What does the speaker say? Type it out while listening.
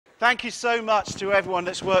Thank you so much to everyone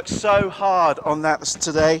that's worked so hard on that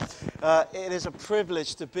today. It is a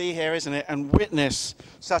privilege to be here, isn't it, and witness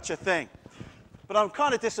such a thing. But I'm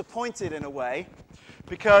kind of disappointed in a way,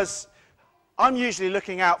 because I'm usually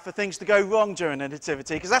looking out for things to go wrong during the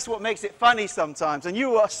nativity, because that's what makes it funny sometimes. And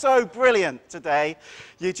you were so brilliant today.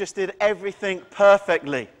 You just did everything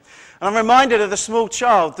perfectly. And I'm reminded of the small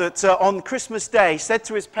child that on Christmas Day said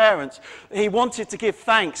to his parents he wanted to give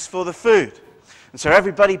thanks for the food. And so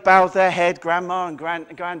everybody bowed their head, Grandma and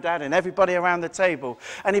Granddad and everybody around the table,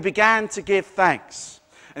 and he began to give thanks.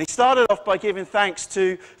 And he started off by giving thanks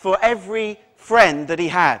for every friend that he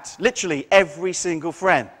had, literally every single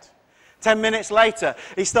friend. 10 minutes later,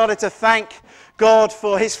 he started to thank God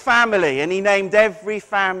for his family, and he named every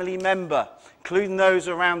family member, including those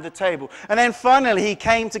around the table. And then finally, he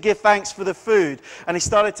came to give thanks for the food, and he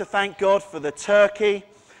started to thank God for the turkey,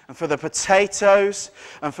 and for the potatoes,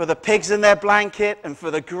 and for the pigs in their blanket, and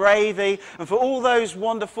for the gravy, and for all those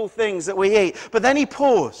wonderful things that we eat. But then he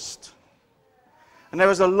paused, and there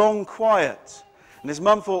was a long quiet. And his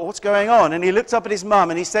mum thought, what's going on? And he looked up at his mum,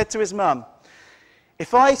 and he said to his mum,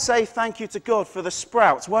 if I say thank you to God for the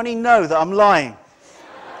sprouts, won't he know that I'm lying?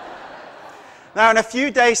 Now, in a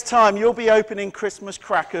few days' time, you'll be opening Christmas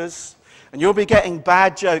crackers, and you'll be getting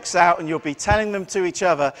bad jokes out, and you'll be telling them to each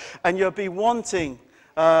other, and you'll be wanting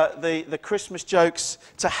the Christmas jokes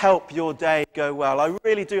to help your day go well. I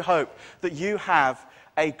really do hope that you have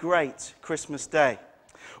a great Christmas day.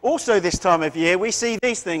 Also this time of year, we see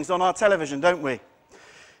these things on our television, don't we?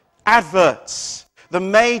 Adverts. The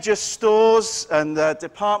major stores and the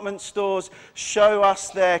department stores show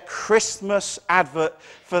us their Christmas advert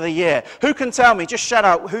for the year. Who can tell me, just shout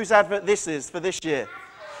out, whose advert this is for this year?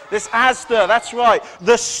 This Asda, that's right.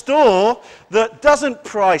 The store that doesn't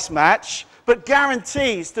price match, but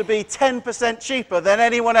guarantees to be 10% cheaper than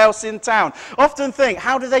anyone else in town. Often think,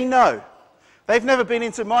 how do they know? They've never been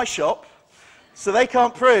into my shop, so they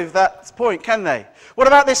can't prove that point, can they? What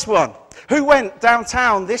about this one? Who went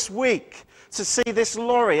downtown this week to see this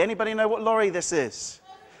lorry? Anybody know what lorry this is?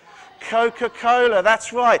 Coca-Cola,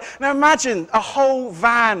 that's right. Now imagine a whole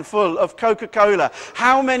van full of Coca-Cola.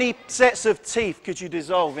 How many sets of teeth could you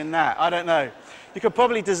dissolve in that? I don't know. You could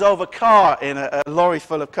probably dissolve a car in a lorry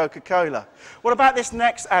full of Coca-Cola. What about this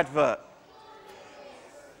next advert?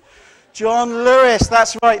 John Lewis,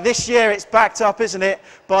 that's right. This year it's backed up, isn't it,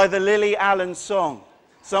 by the Lily Allen song,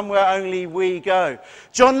 Somewhere Only We Go.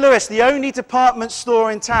 John Lewis, the only department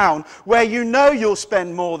store in town where you know you'll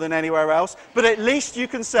spend more than anywhere else, but at least you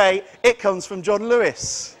can say it comes from John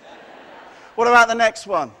Lewis. What about the next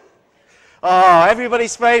one? Oh,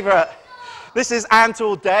 everybody's favourite. This is Ant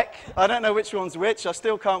or Deck. I don't know which one's which. I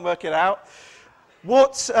still can't work it out.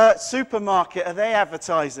 What supermarket are they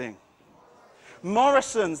advertising?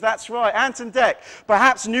 Morrison's, that's right. Ant and Deck.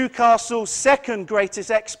 Perhaps Newcastle's second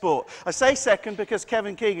greatest export. I say second because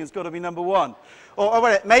Kevin Keegan's got to be number one. Or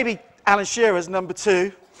wait, maybe Alan Shearer's number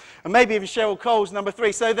two. And maybe even Cheryl Cole's number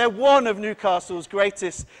three. So they're one of Newcastle's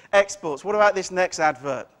greatest exports. What about this next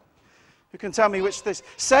advert? Who can tell me which this?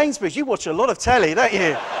 Sainsbury's. You watch a lot of telly, don't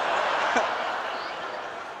you?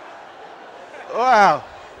 Wow.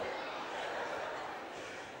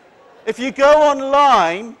 If you go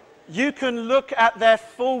online, you can look at their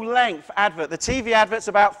full-length advert. The TV advert's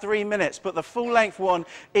about 3 minutes, but the full-length one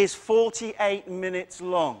is 48 minutes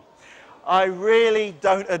long. I really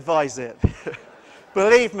don't advise it.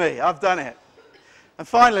 Believe me, I've done it. And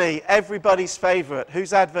finally, everybody's favourite.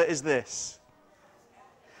 Whose advert is this?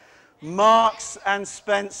 Marks and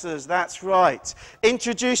Spencer's, that's right.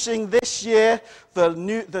 Introducing this year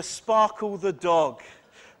the Sparkle the dog.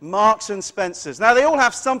 Marks and Spencer's. Now they all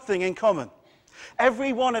have something in common.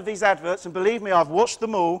 Every one of these adverts, and believe me, I've watched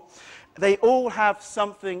them all, they all have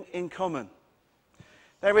something in common.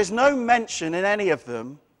 There is no mention in any of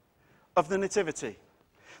them of the nativity.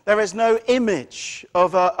 There is no image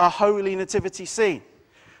of a holy nativity scene.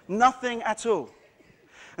 Nothing at all.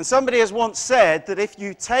 And somebody has once said that if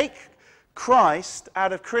you take Christ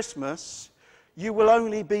out of Christmas, you will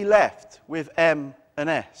only be left with M and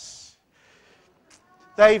S.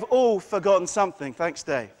 They've all forgotten something. Thanks,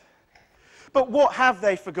 Dave. But what have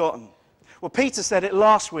they forgotten? Well, Peter said it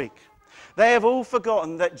last week. They have all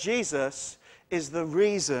forgotten that Jesus is the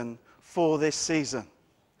reason for this season.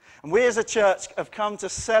 And we as a church have come to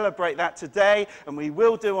celebrate that today, and we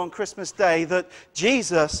will do on Christmas Day, that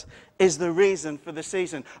Jesus is the reason for the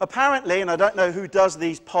season. Apparently, and I don't know who does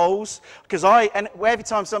these polls, because every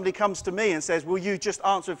time somebody comes to me and says, will you just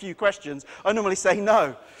answer a few questions, I normally say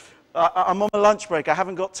no. I'm on a lunch break, I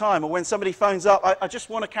haven't got time. Or when somebody phones up, I just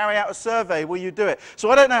want to carry out a survey, will you do it?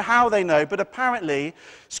 So I don't know how they know, but apparently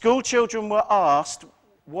school children were asked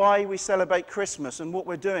why we celebrate Christmas and what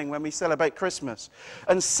we're doing when we celebrate Christmas.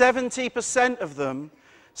 And 70% of them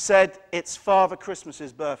said it's Father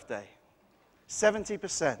Christmas's birthday.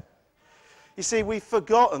 70%. You see, we've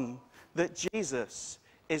forgotten that Jesus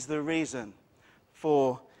is the reason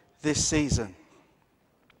for this season.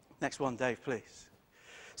 Next one, Dave, please.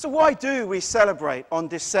 So why do we celebrate on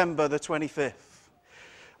December the 25th?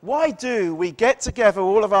 Why do we get together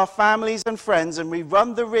all of our families and friends and we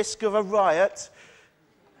run the risk of a riot?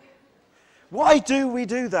 Why do we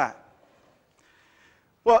do that?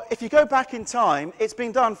 Well, if you go back in time, it's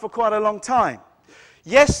been done for quite a long time.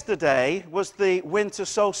 Yesterday was the winter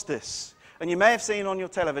solstice. And you may have seen on your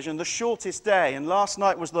television the shortest day, and last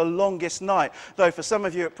night was the longest night. Though for some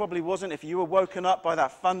of you it probably wasn't. If you were woken up by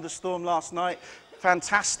that thunderstorm last night,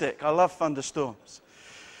 fantastic. I love thunderstorms.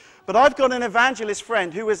 But I've got an evangelist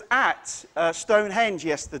friend who was at Stonehenge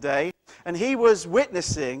yesterday, and he was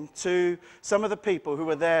witnessing to some of the people who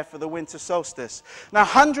were there for the winter solstice. Now,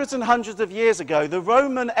 hundreds and hundreds of years ago, the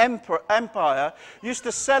Roman Empire used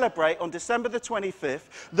to celebrate on December the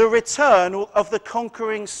 25th the return of the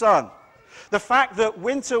conquering sun. The fact that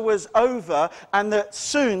winter was over and that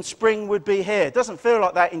soon spring would be here. It doesn't feel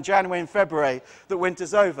like that in January and February that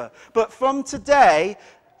winter's over. But from today,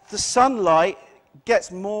 the sunlight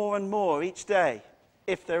gets more and more each day,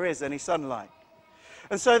 if there is any sunlight.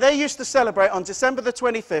 And so they used to celebrate on December the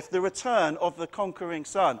 25th the return of the conquering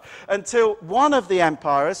sun, until one of the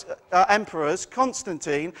emperors,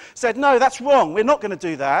 Constantine, said, no, that's wrong. We're not going to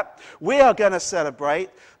do that. We are going to celebrate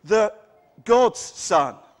the God's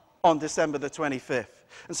son on December the 25th.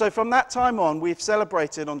 And so from that time on, we've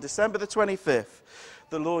celebrated on December the 25th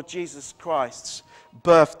the Lord Jesus Christ's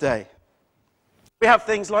birthday. We have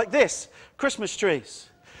things like this, Christmas trees.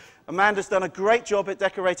 Amanda's done a great job at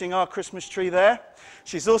decorating our Christmas tree there.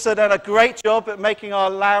 She's also done a great job at making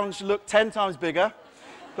our lounge look 10 times bigger.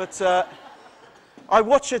 But I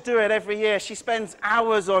watch her do it every year. She spends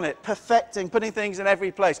hours on it, perfecting, putting things in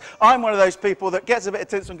every place. I'm one of those people that gets a bit of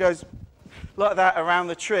tinsel and goes like that around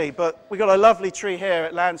the tree. But we've got a lovely tree here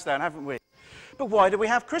at Lansdowne, haven't we? But why do we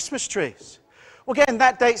have Christmas trees? Well, again,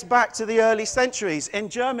 that dates back to the early centuries. In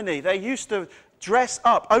Germany, they used to dress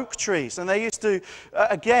up oak trees, and they used to,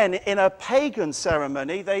 again, in a pagan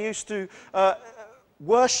ceremony, they used to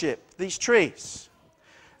worship these trees.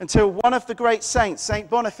 Until one of the great saints, St.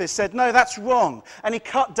 Boniface, said, no, that's wrong. And he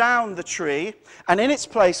cut down the tree, and in its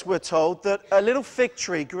place, we're told, that a little fig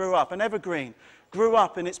tree grew up, an evergreen, grew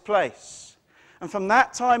up in its place. And from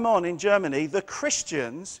that time on in Germany, the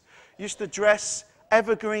Christians used to dress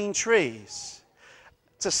evergreen trees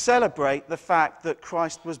to celebrate the fact that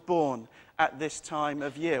Christ was born at this time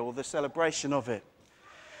of year, or the celebration of it.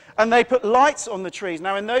 And they put lights on the trees.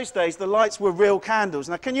 Now, in those days, the lights were real candles.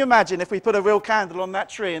 Now, can you imagine if we put a real candle on that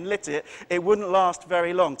tree and lit it, it wouldn't last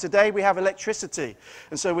very long. Today, we have electricity,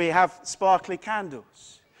 and so we have sparkly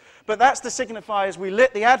candles. But that's to signify, as we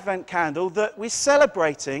lit the Advent candle, that we're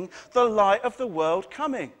celebrating the light of the world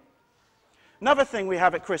coming. Another thing we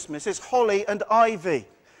have at Christmas is holly and ivy.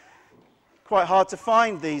 Quite hard to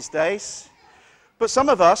find these days. But some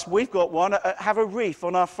of us, we've got one, have a wreath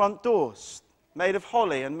on our front doors, made of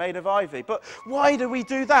holly and made of ivy. But why do we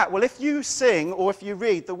do that? Well, if you sing or if you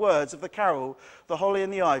read the words of the carol, The Holly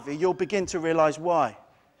and the Ivy, you'll begin to realize why.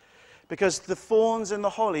 Because the thorns and the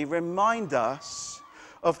holly remind us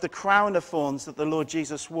of the crown of thorns that the Lord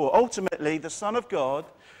Jesus wore. Ultimately, the Son of God,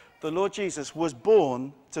 the Lord Jesus, was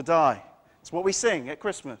born to die. It's what we sing at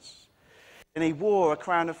Christmas. And he wore a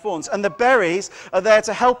crown of thorns. And the berries are there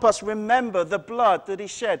to help us remember the blood that he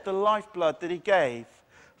shed, the lifeblood that he gave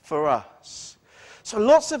for us. So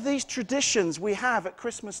lots of these traditions we have at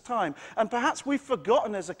Christmas time. And perhaps we've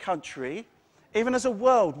forgotten as a country, even as a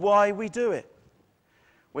world, why we do it.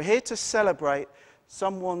 We're here to celebrate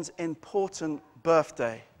someone's important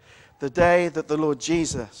birthday, the day that the Lord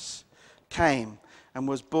Jesus came and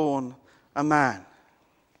was born a man.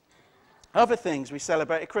 Other things we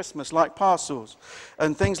celebrate at Christmas, like parcels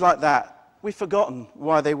and things like that, we've forgotten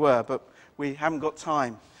why they were, but we haven't got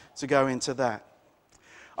time to go into that.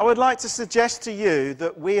 I would like to suggest to you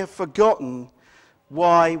that we have forgotten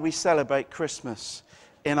why we celebrate Christmas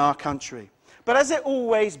in our country. But has it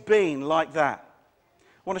always been like that?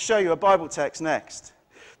 I want to show you a Bible text next.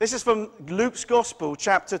 This is from Luke's Gospel,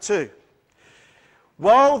 chapter 2.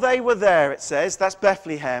 While they were there, it says, that's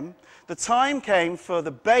Bethlehem, the time came for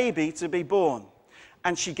the baby to be born,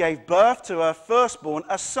 and she gave birth to her firstborn,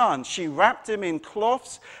 a son. She wrapped him in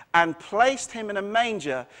cloths and placed him in a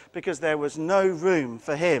manger because there was no room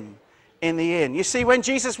for him in the inn. You see, when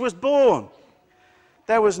Jesus was born,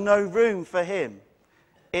 there was no room for him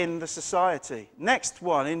in the society. Next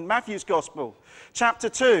one, in Matthew's Gospel, chapter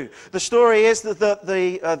 2. The story is that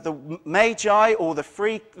the Magi, or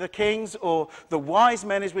the kings, or the wise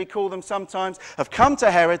men as we call them sometimes, have come to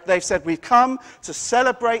Herod. They've said, we've come to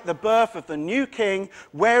celebrate the birth of the new king.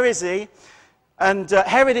 Where is he? And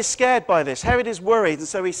Herod is scared by this. Herod is worried. And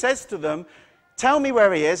so he says to them, tell me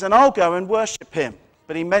where he is and I'll go and worship him.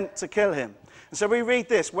 But he meant to kill him. And so we read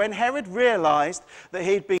this. When Herod realized that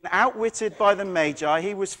he'd been outwitted by the Magi,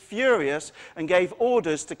 he was furious and gave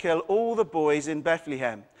orders to kill all the boys in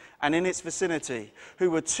Bethlehem and in its vicinity, who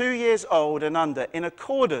were 2 years old and under, in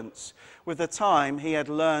accordance with the time he had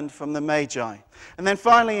learned from the Magi. And then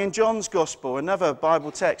finally in John's Gospel, another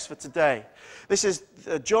Bible text for today. This is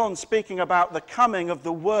John speaking about the coming of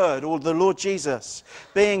the Word, or the Lord Jesus,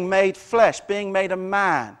 being made flesh, being made a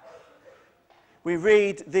man. We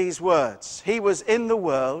read these words. He was in the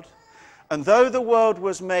world, and though the world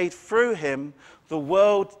was made through him, the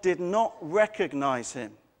world did not recognize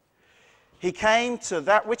him. He came to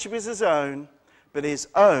that which was his own, but his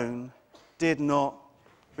own did not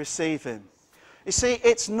receive him. You see,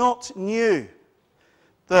 it's not new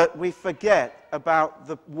that we forget about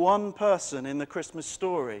the one person in the Christmas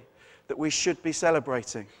story that we should be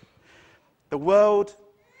celebrating. The world,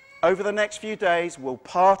 over the next few days, will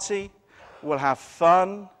party, will have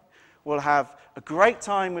fun, will have a great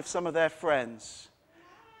time with some of their friends.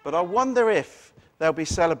 But I wonder if they'll be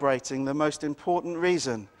celebrating the most important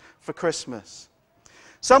reason for Christmas.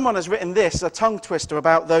 Someone has written this, a tongue twister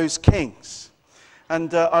about those kings.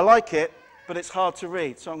 And I like it, but it's hard to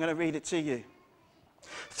read, so I'm going to read it to you.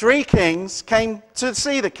 3 kings came to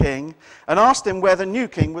see the king and asked him where the new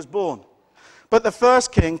king was born. But the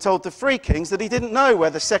first king told the 3 kings that he didn't know where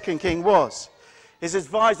the second king was. His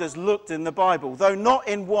advisors looked in the Bible, though not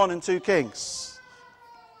in 1 and 2 Kings.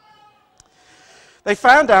 They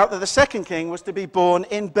found out that the second king was to be born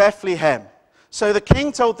in Bethlehem. So the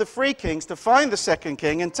king told the 3 kings to find the second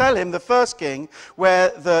king and tell him, the first king, where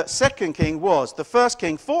the second king was. The first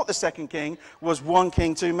king thought the second king was 1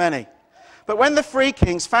 king too many. But when the 3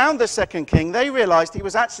 kings found the second king, they realized he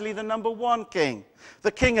was actually the number 1 king,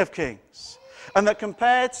 the King of Kings. And that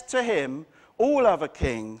compared to him, all other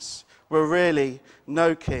kings were really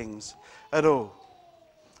no kings at all.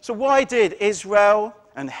 So why did Israel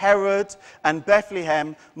and Herod and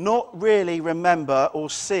Bethlehem not really remember or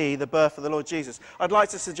see the birth of the Lord Jesus? I'd like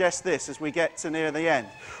to suggest this as we get to near the end.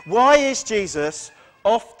 Why is Jesus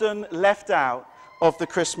often left out of the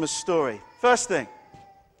Christmas story? First thing,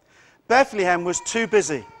 Bethlehem was too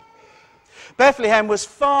busy. Bethlehem was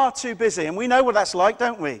far too busy, and we know what that's like,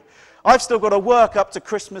 don't we? I've still got to work up to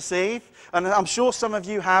Christmas Eve, and I'm sure some of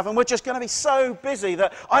you have, and we're just going to be so busy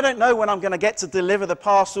that I don't know when I'm going to get to deliver the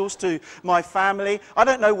parcels to my family. I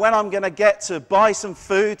don't know when I'm going to get to buy some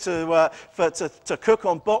food to cook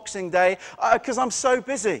on Boxing Day, because I'm so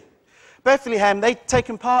busy. Bethlehem, they'd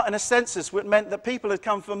taken part in a census, which meant that people had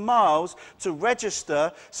come for miles to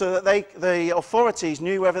register so that the authorities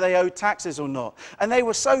knew whether they owed taxes or not. And they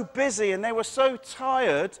were so busy and they were so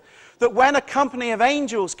tired that when a company of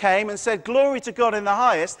angels came and said, "Glory to God in the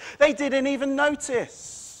highest," they didn't even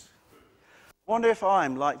notice. I wonder if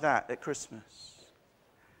I'm like that at Christmas.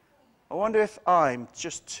 I wonder if I'm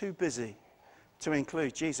just too busy to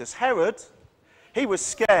include Jesus. Herod, he was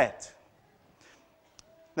scared.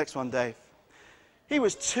 Next one, Dave. He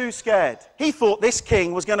was too scared. He thought this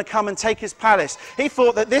king was going to come and take his palace. He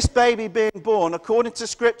thought that this baby being born, according to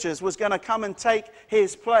scriptures, was going to come and take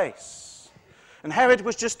his place. And Herod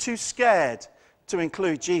was just too scared to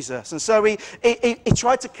include Jesus. And so he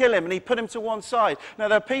tried to kill him, and he put him to one side. Now,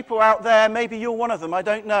 there are people out there, maybe you're one of them, I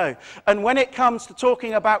don't know. And when it comes to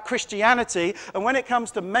talking about Christianity, and when it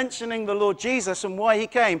comes to mentioning the Lord Jesus and why he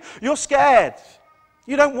came, you're scared.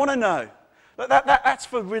 You don't want to know. That's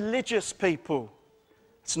for religious people.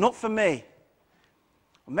 It's not for me.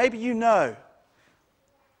 Or maybe you know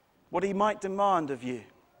what he might demand of you,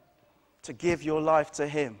 to give your life to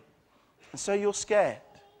him. And so you're scared,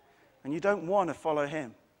 and you don't want to follow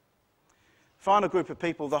him. Final group of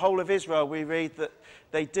people, the whole of Israel, we read that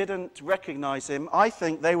they didn't recognize him. I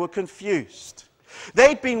think they were confused.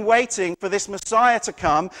 They'd been waiting for this Messiah to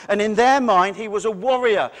come, and in their mind, he was a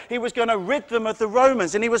warrior. He was going to rid them of the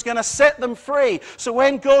Romans, and he was going to set them free. So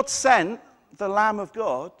when God sent the Lamb of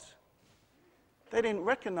God, they didn't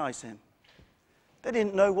recognize him. They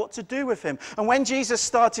didn't know what to do with him. And when Jesus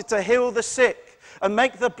started to heal the sick and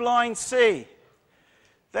make the blind see,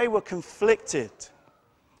 they were conflicted.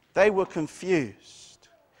 They were confused.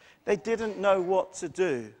 They didn't know what to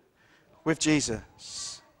do with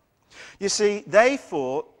Jesus. You see, they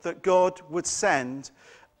thought that God would send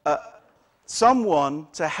someone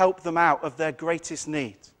to help them out of their greatest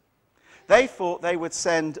need. They thought they would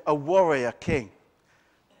send a warrior king.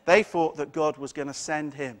 They thought that God was going to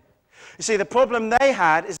send him. You see, the problem they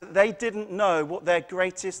had is that they didn't know what their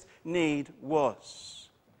greatest need was.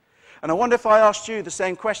 And I wonder if I asked you the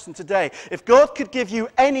same question today. If God could give you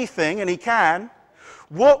anything, and he can,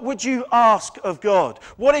 what would you ask of God?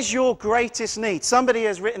 What is your greatest need? Somebody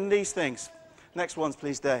has written these things. Next ones,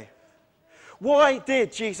 please, Dave. Why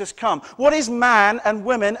did Jesus come? What is man and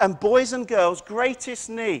women and boys and girls' greatest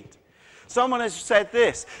need? Someone has said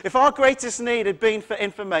this: if our greatest need had been for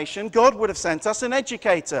information, God would have sent us an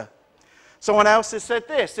educator. Someone else has said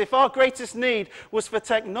this: if our greatest need was for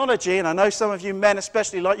technology, and I know some of you men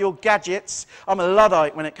especially like your gadgets, I'm a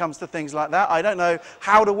Luddite when it comes to things like that. I don't know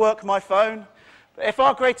how to work my phone. But if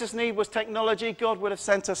our greatest need was technology, God would have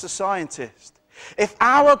sent us a scientist. If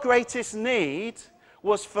our greatest need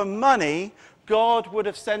was for money, God would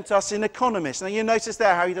have sent us an economist. Now you notice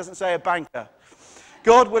there how he doesn't say a banker.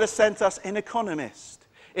 God would have sent us an economist.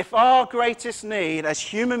 If our greatest need as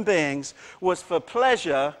human beings was for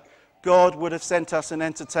pleasure, God would have sent us an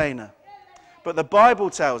entertainer. But the Bible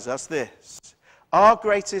tells us this: our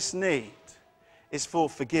greatest need is for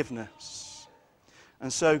forgiveness.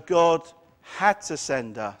 And so God had to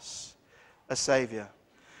send us a Savior.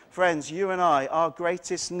 Friends, you and I, our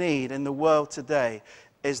greatest need in the world today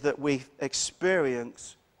is that we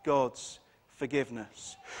experience God's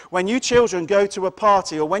forgiveness. When you children go to a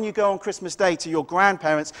party, or when you go on Christmas Day to your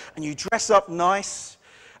grandparents and you dress up nice,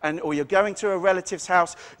 or you're going to a relative's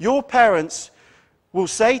house, your parents will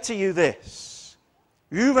say to you this: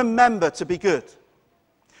 you remember to be good.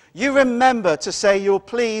 You remember to say your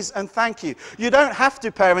please and thank you. You don't have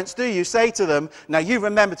to, parents, do you? Say to them, now you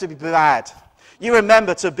remember to be bad. You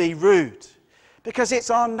remember to be rude. Because it's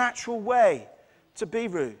our natural way to be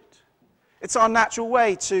rude. It's our natural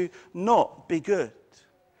way to not be good.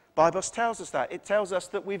 The Bible tells us that. It tells us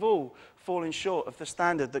that we've all fallen short of the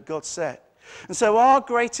standard that God set. And so our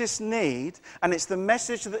greatest need, and it's the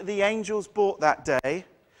message that the angels brought that day,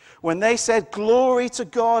 when they said, glory to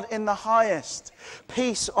God in the highest,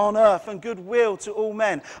 peace on earth and goodwill to all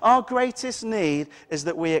men. Our greatest need is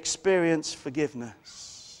that we experience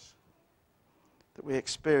forgiveness. That we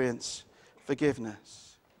experience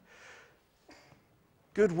forgiveness.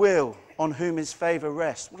 Goodwill, on whom his favor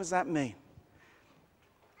rests. What does that mean?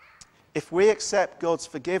 If we accept God's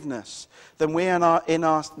forgiveness, then we are in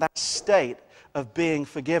that state of being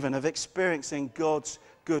forgiven, of experiencing God's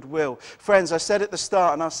goodwill. Friends, I said at the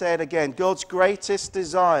start and I'll say it again, God's greatest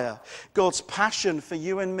desire, God's passion for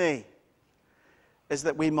you and me, is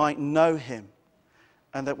that we might know him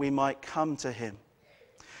and that we might come to him.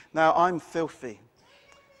 Now, I'm filthy.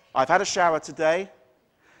 I've had a shower today.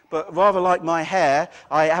 But rather like my hair,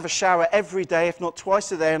 I have a shower every day, if not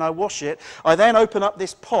twice a day, and I wash it. I then open up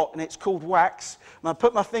this pot, and it's called wax, and I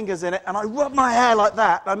put my fingers in it, and I rub my hair like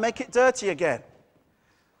that, and I make it dirty again.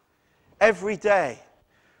 Every day,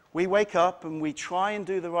 we wake up and we try and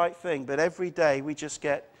do the right thing, but every day we just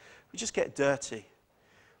get dirty.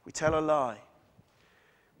 We tell a lie.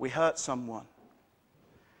 We hurt someone.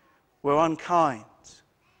 We're unkind.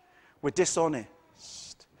 We're dishonest.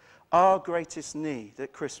 Our greatest need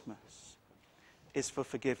at Christmas is for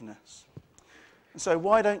forgiveness. And so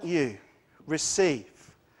why don't you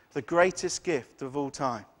receive the greatest gift of all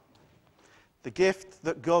time? The gift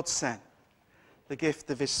that God sent, the gift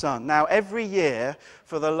of his Son. Now, every year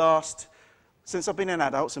for the last, since I've been an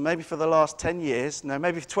adult, so maybe for the last 10 years, no,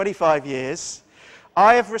 maybe 25 years,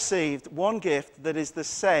 I have received one gift that is the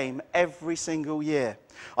same every single year.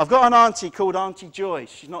 I've got an auntie called Auntie Joy.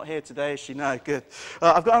 She's not here today, is she? No, good.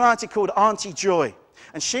 I've got an auntie called Auntie Joy.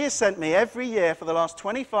 And she has sent me every year for the last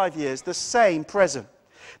 25 years the same present.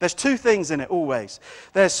 There's two things in it always.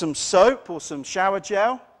 There's some soap or some shower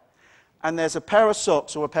gel, and there's a pair of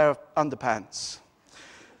socks or a pair of underpants.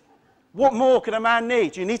 What more can a man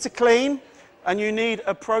need? You need to clean, and you need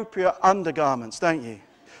appropriate undergarments, don't you?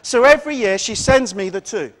 So every year she sends me the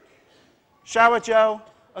two, shower gel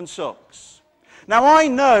and socks. Now I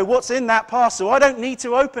know what's in that parcel. I don't need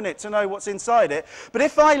to open it to know what's inside it. But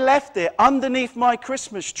if I left it underneath my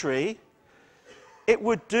Christmas tree, it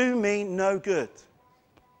would do me no good.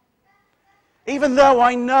 Even though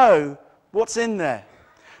I know what's in there.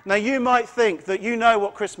 Now you might think that you know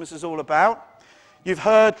what Christmas is all about. You've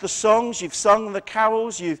heard the songs, you've sung the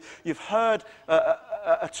carols, you've heard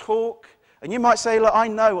a talk. And you might say, look, I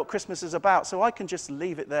know what Christmas is about, so I can just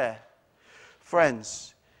leave it there.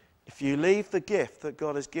 Friends, if you leave the gift that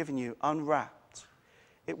God has given you unwrapped,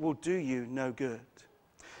 it will do you no good.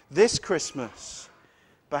 This Christmas,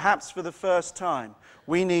 perhaps for the first time,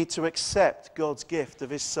 we need to accept God's gift of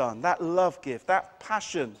his Son, that love gift, that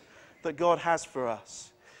passion that God has for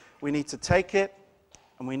us. We need to take it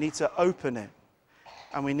and we need to open it.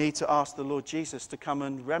 And we need to ask the Lord Jesus to come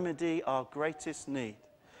and remedy our greatest need,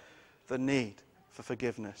 the need for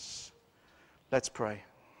forgiveness. Let's pray.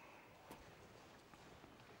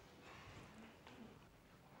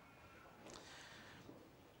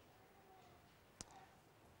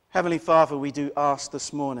 Heavenly Father, we do ask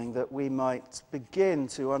this morning that we might begin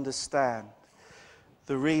to understand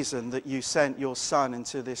the reason that you sent your Son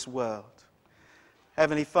into this world.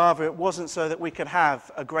 Heavenly Father, it wasn't so that we could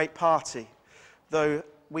have a great party, though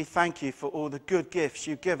we thank you for all the good gifts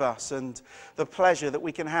you give us and the pleasure that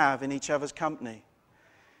we can have in each other's company.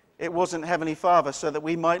 It wasn't, Heavenly Father, so that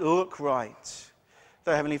we might look right.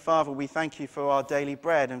 Though, Heavenly Father, we thank you for our daily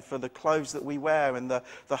bread and for the clothes that we wear and the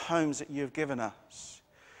homes that you have given us.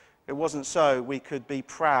 It wasn't so we could be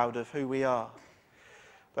proud of who we are.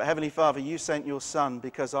 But Heavenly Father, you sent your Son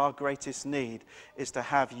because our greatest need is to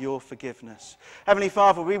have your forgiveness. Heavenly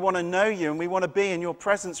Father, we want to know you and we want to be in your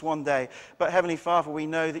presence one day. But Heavenly Father, we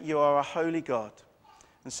know that you are a holy God.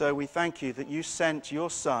 And so we thank you that you sent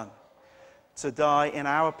your Son to die in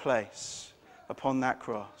our place upon that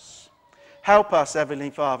cross. Help us,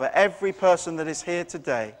 Heavenly Father, every person that is here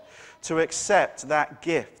today, to accept that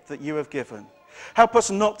gift that you have given. Help us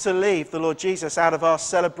not to leave the Lord Jesus out of our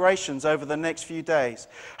celebrations over the next few days.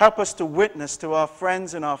 Help us to witness to our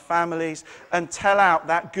friends and our families and tell out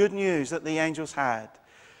that good news that the angels had,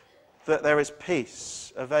 that there is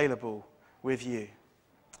peace available with you.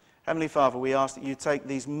 Heavenly Father, we ask that you take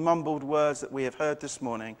these mumbled words that we have heard this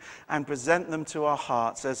morning and present them to our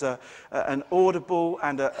hearts as an audible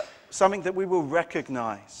and something that we will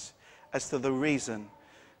recognize as to the reason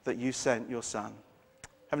that you sent your Son.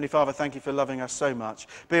 Heavenly Father, thank you for loving us so much.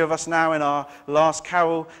 Be with us now in our last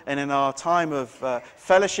carol and in our time of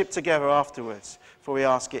fellowship together afterwards, for we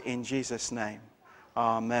ask it in Jesus' name.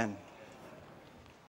 Amen.